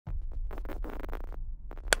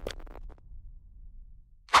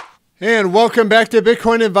And welcome back to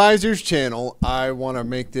Bitcoin Advizers Channel. I want to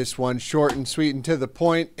make this one short and sweet and to the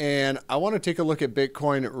point, and I want to take a look at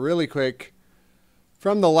Bitcoin really quick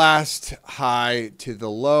from the last high to the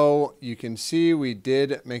low. You can see we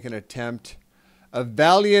did make an attempt, a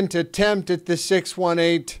valiant attempt at the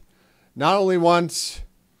 618, not only once,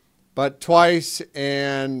 but twice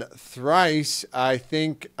and thrice. I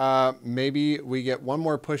think maybe we get one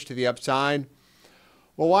more push to the upside.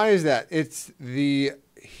 Well, why is that? It's the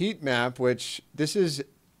heat map, which this is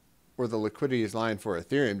where the liquidity is lying for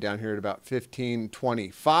Ethereum, down here at about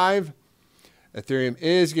 1525. Ethereum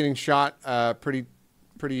is getting shot the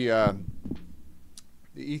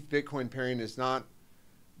ETH Bitcoin pairing is not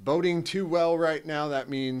boding too well right now. That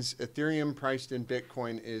means Ethereum priced in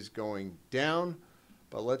Bitcoin is going down.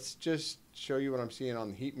 But let's just show you what I'm seeing on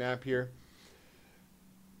the heat map here.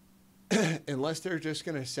 Unless they're just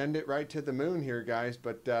going to send it right to the moon here, guys.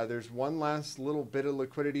 But there's one last little bit of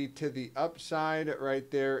liquidity to the upside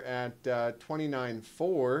right there at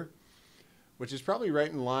 29.4, which is probably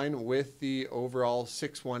right in line with the overall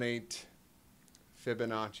 618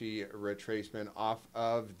 Fibonacci retracement off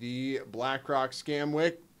of the BlackRock scam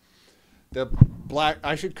wick.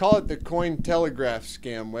 I should call it the Cointelegraph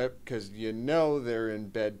scam whip, because you know they're in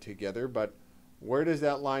bed together. But where does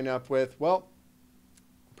that line up with? Well,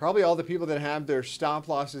 probably all the people that have their stop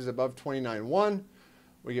losses above 29.1.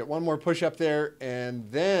 We get one more push up there,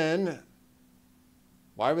 and then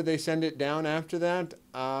why would they send it down after that?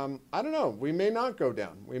 I don't know. We may not go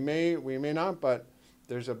down. We may not, but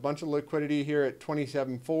there's a bunch of liquidity here at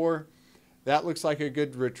 27.4. That looks like a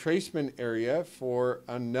good retracement area for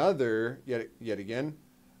another, yet again,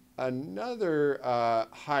 another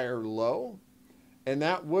higher low. And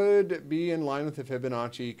that would be in line with the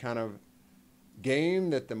Fibonacci kind of game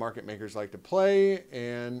that the market makers like to play.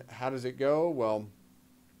 And how does it go? Well,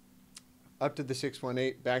 up to the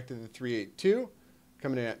 618, back to the 382,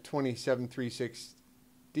 coming in at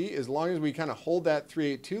 27,360. As long as we kind of hold that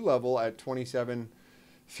 382 level at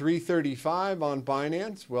 27,335 on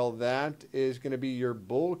Binance, well, that is going to be your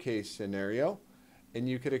bull case scenario. And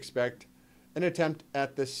you could expect an attempt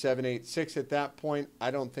at the 786 at that point. I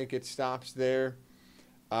don't think it stops there.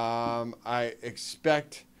 I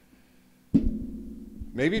expect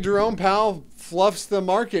maybe Jerome Powell fluffs the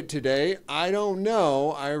market today. I don't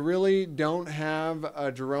know. I really don't have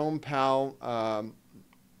a Jerome Powell,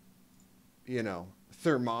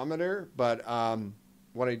 thermometer. But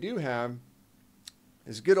what I do have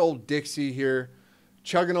is good old Dixie here,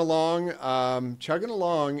 chugging along,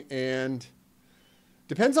 and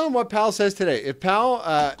depends on what Powell says today. If Powell,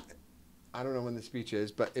 I don't know when the speech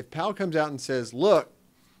is, but if Powell comes out and says, look,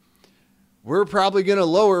 we're probably going to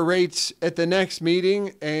lower rates at the next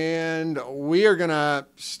meeting, and we are going to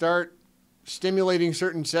start stimulating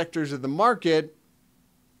certain sectors of the market.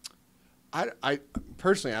 I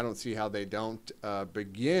personally, I don't see how they don't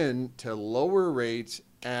begin to lower rates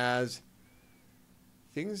as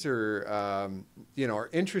things are, our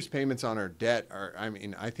interest payments on our debt are,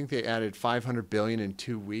 I think they added $500 billion in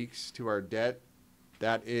 2 weeks to our debt.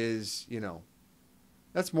 That is,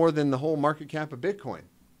 that's more than the whole market cap of Bitcoin.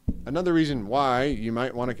 Another reason why you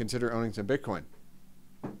might want to consider owning some Bitcoin.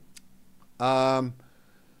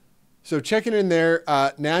 So checking in there,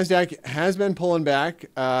 NASDAQ has been pulling back,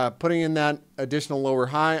 putting in that additional lower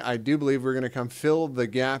high. I do believe we're going to come fill the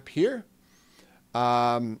gap here.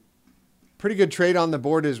 Pretty good trade on the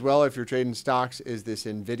board as well if you're trading stocks is this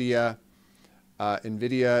NVIDIA.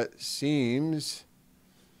 NVIDIA seems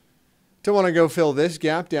to want to go fill this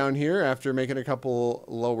gap down here after making a couple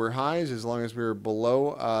lower highs, as long as we're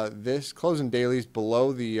below this, closing dailies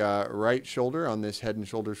below the right shoulder on this head and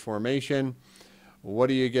shoulders formation. What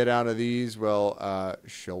do you get out of these? Well,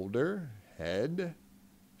 shoulder, head,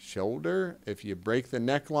 shoulder. If you break the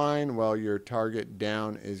neckline, well, your target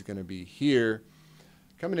down is going to be here,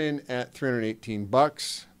 coming in at 318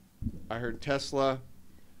 bucks. I heard Tesla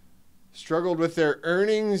struggled with their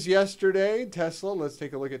earnings yesterday. Tesla, let's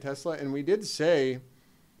take a look at Tesla. And we did say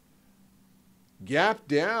gap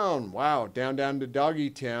down. Wow, down to doggy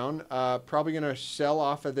town. Probably going to sell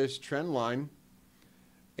off of this trend line.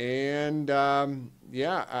 And filling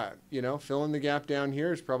the gap down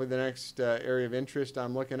here is probably the next area of interest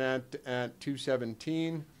I'm looking at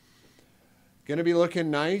 217. Going to be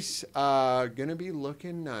looking nice.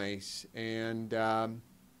 And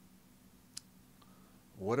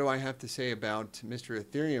what do I have to say about Mr.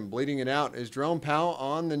 Ethereum bleeding it out? Is Jerome Powell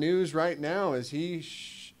on the news right now? Is he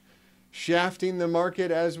shafting the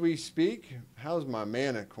market as we speak? How's my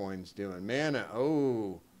Mana coins doing? Mana,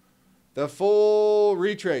 oh, the full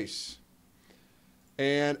retrace.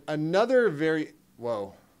 And another very,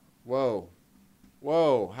 whoa.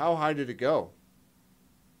 Whoa, how high did it go?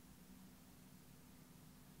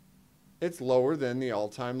 It's lower than the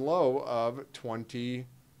all-time low of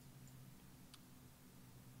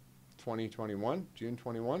 2021, June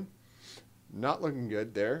 21. Not looking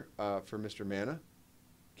good there for Mr. Mana.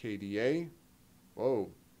 KDA.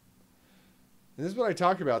 Whoa. And this is what I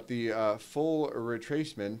talk about, the full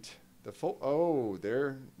retracement. The full, oh,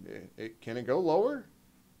 there, can it go lower?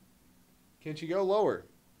 Can't you go lower?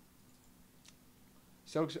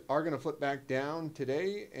 Stocks are going to flip back down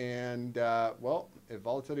today, and well, if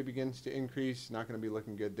volatility begins to increase, not going to be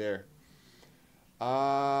looking good there.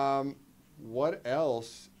 What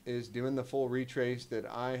else is doing the full retrace that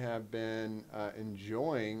I have been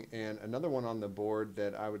enjoying? And another one on the board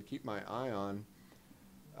that I would keep my eye on,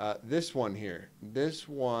 this one here. This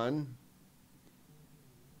one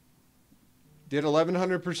did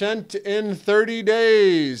 1,100% in 30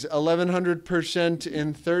 days. 1,100%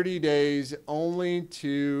 in 30 days, only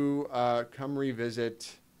to come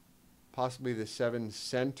revisit possibly the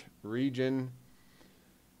 7-cent region.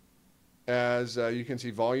 As you can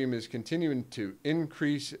see, volume is continuing to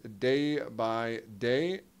increase day by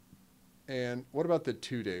day. And what about the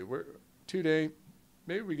 2-day? 2-day,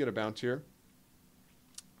 maybe we get a bounce here.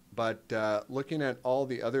 But looking at all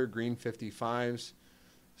the other green 55s,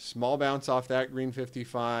 small bounce off that green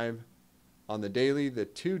 55 on the daily. The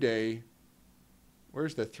 2-day,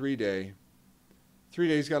 where's the 3-day?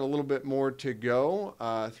 3-day's got a little bit more to go.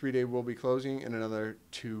 3-day will be closing in another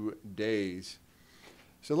 2 days.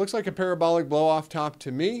 So it looks like a parabolic blow off top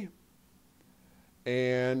to me.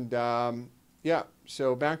 And yeah,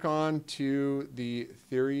 so back on to the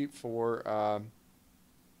theory for,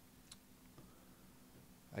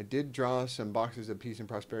 I did draw some boxes of peace and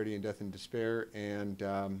prosperity and death and despair. And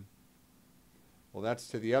well, that's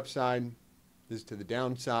to the upside. This is to the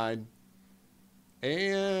downside.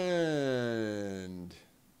 And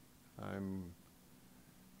I'm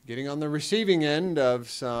getting on the receiving end of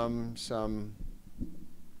some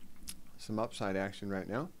upside action right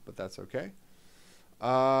now, but that's okay.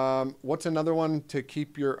 What's another one to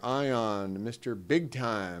keep your eye on? Mr. Big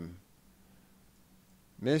Time.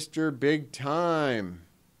 Mr. Big Time.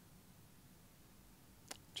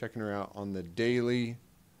 Checking her out on the daily.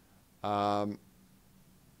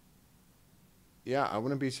 Yeah, I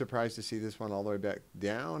wouldn't be surprised to see this one all the way back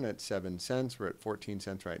down at 7 cents. We're at 14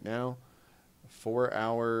 cents right now.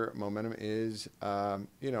 4-hour momentum is,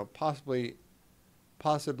 you know, possibly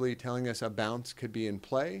telling us a bounce could be in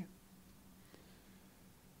play.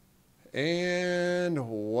 And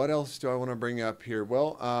what else do I want to bring up here?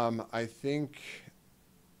 Well, I think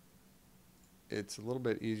it's a little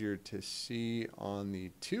bit easier to see on the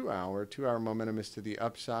 2-hour. 2-hour momentum is to the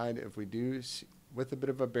upside. If we do see, with a bit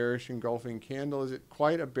of a bearish engulfing candle, is it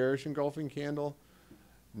quite a bearish engulfing candle?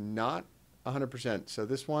 Not 100%. So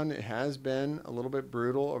this one has been a little bit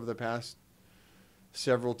brutal over the past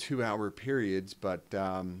several 2-hour periods, but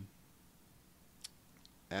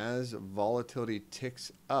as volatility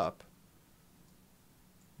ticks up,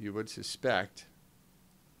 you would suspect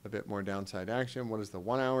a bit more downside action. What does the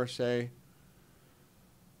 1-hour say?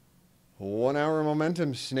 1-hour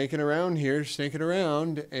momentum snaking around here, snaking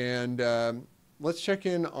around. And let's check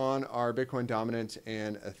in on our Bitcoin dominance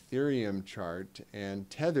and Ethereum chart and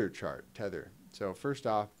Tether chart. Tether. So first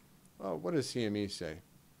off, well, what does CME say?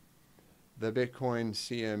 The Bitcoin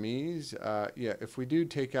CMEs, yeah, if we do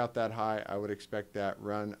take out that high, I would expect that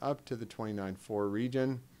run up to the 29.4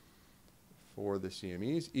 region for the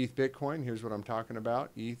CMEs. ETH Bitcoin, here's what I'm talking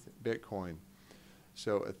about. ETH Bitcoin.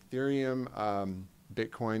 So Ethereum,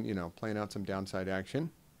 Bitcoin, you know, playing out some downside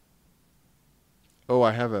action. Oh,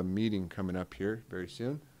 I have a meeting coming up here very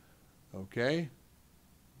soon. Okay.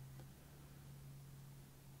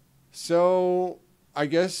 So I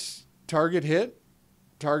guess target hit.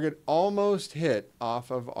 Target almost hit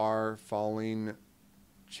off of our falling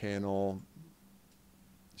channel.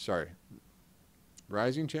 Sorry.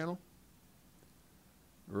 Rising channel.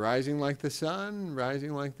 Rising like the sun.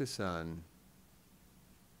 Rising like the sun.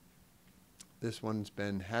 This one's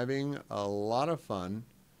been having a lot of fun.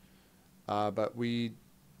 But we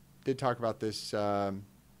did talk about this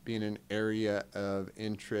being an area of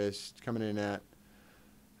interest, coming in at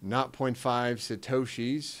not 0.5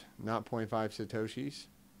 Satoshis, not 0.5 Satoshis.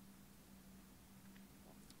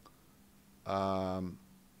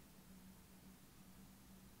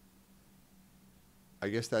 I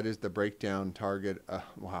guess that is the breakdown target,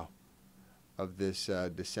 wow, of this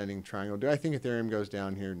descending triangle. Do I think Ethereum goes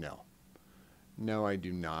down here? No. No, I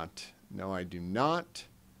do not. No, I do not.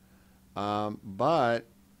 But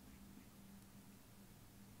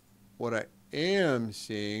what I am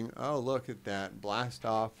seeing, oh, look at that blast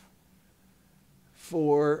off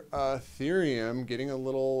for Ethereum, getting a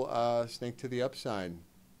little snake to the upside.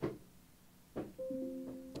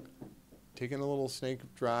 Taking a little snake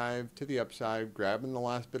drive to the upside, grabbing the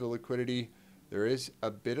last bit of liquidity. There is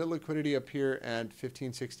a bit of liquidity up here at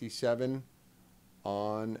 1567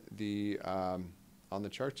 on the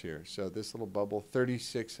charts here. So this little bubble,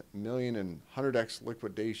 36 million and 100x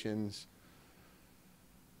liquidations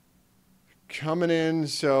coming in.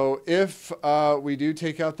 So if we do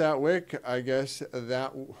take out that wick, I guess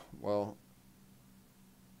that, well,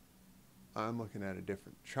 I'm looking at a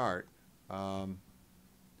different chart. I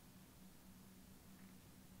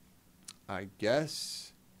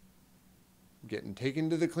guess getting taken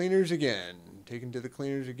to the cleaners again. Taken to the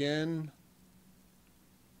cleaners again.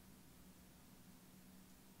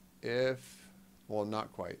 If, well,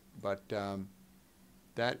 not quite, but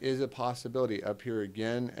that is a possibility up here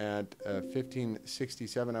again at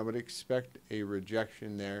 1567. I would expect a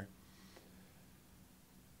rejection there.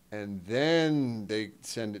 And then they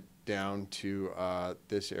send it down to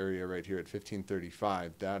this area right here at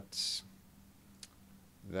 1535.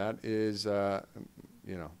 That is,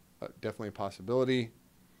 you know, definitely a possibility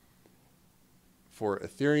for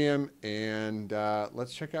Ethereum. And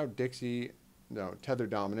let's check out Dixie. No, tether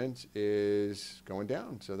dominance is going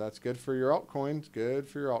down. So that's good for your altcoins. Good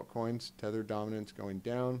for your altcoins. Tether dominance going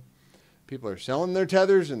down. People are selling their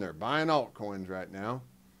tethers and they're buying altcoins right now.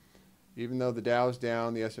 Even though the Dow's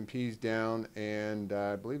down, the S&P's down, and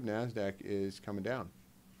I believe NASDAQ is coming down.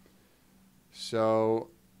 So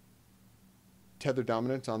tether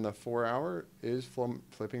dominance on the 4-hour is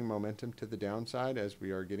flipping momentum to the downside as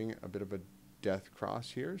we are getting a bit of a death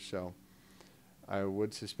cross here. So I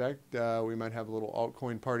would suspect we might have a little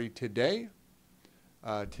altcoin party today.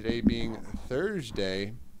 Today being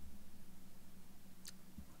Thursday.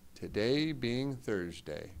 Today being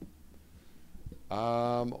Thursday.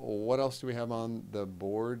 What else do we have on the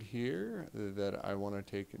board here that I want to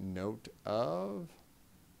take note of?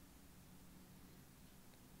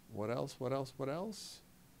 What else? What else? What else?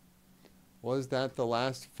 Was that the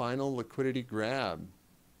last final liquidity grab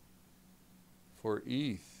for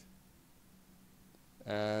ETH?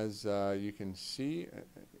 As you can see,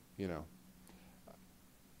 you know,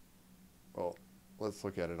 well, let's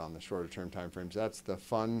look at it on the shorter term time frames. That's the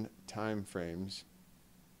fun time frames.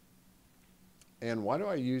 And why do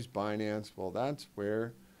I use Binance? Well, that's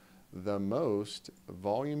where the most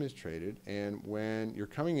volume is traded. And when you're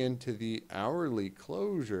coming into the hourly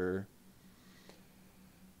closure,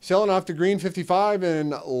 selling off the green 55 and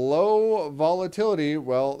low volatility,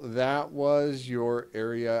 well, that was your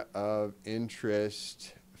area of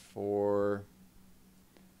interest for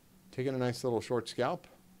taking a nice little short scalp,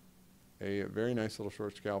 a very nice little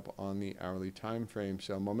short scalp on the hourly time frame.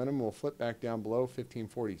 So momentum will flip back down below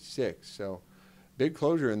 1546. So big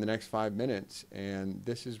closure in the next 5 minutes, and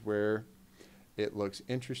this is where it looks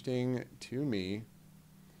interesting to me.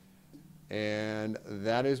 And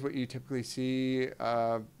that is what you typically see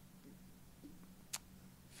for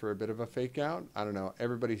a bit of a fake out. I don't know.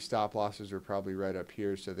 Everybody's stop losses are probably right up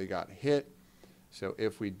here, so they got hit. So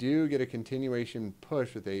if we do get a continuation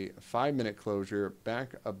push with a 5-minute closure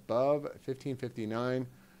back above 1559,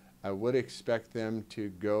 I would expect them to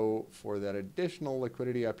go for that additional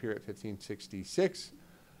liquidity up here at 1566.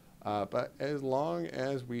 But as long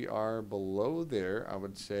as we are below there, I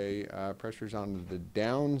would say pressure's on the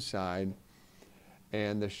downside.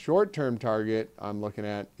 And the short-term target I'm looking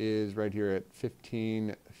at is right here at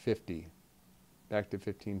 1550. Back to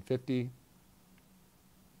 1550.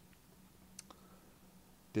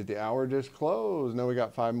 Did the hour just close? No, we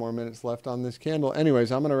got 5 more minutes left on this candle.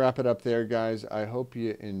 Anyways, I'm going to wrap it up there, guys. I hope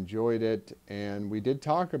you enjoyed it. And we did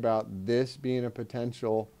talk about this being a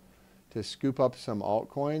potential to scoop up some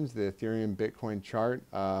altcoins. The Ethereum Bitcoin chart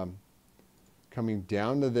coming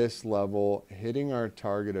down to this level, hitting our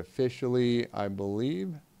target officially, I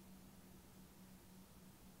believe.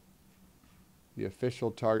 The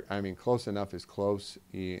official target, I mean, close enough is close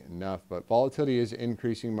enough, but volatility is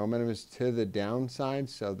increasing. Momentum is to the downside,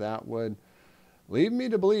 so that would lead me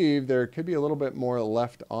to believe there could be a little bit more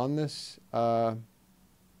left on this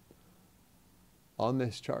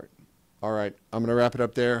chart. All right, I'm going to wrap it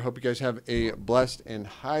up there. Hope you guys have a blessed and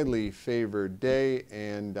highly favored day,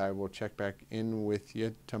 and I will check back in with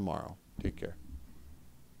you tomorrow. Take care.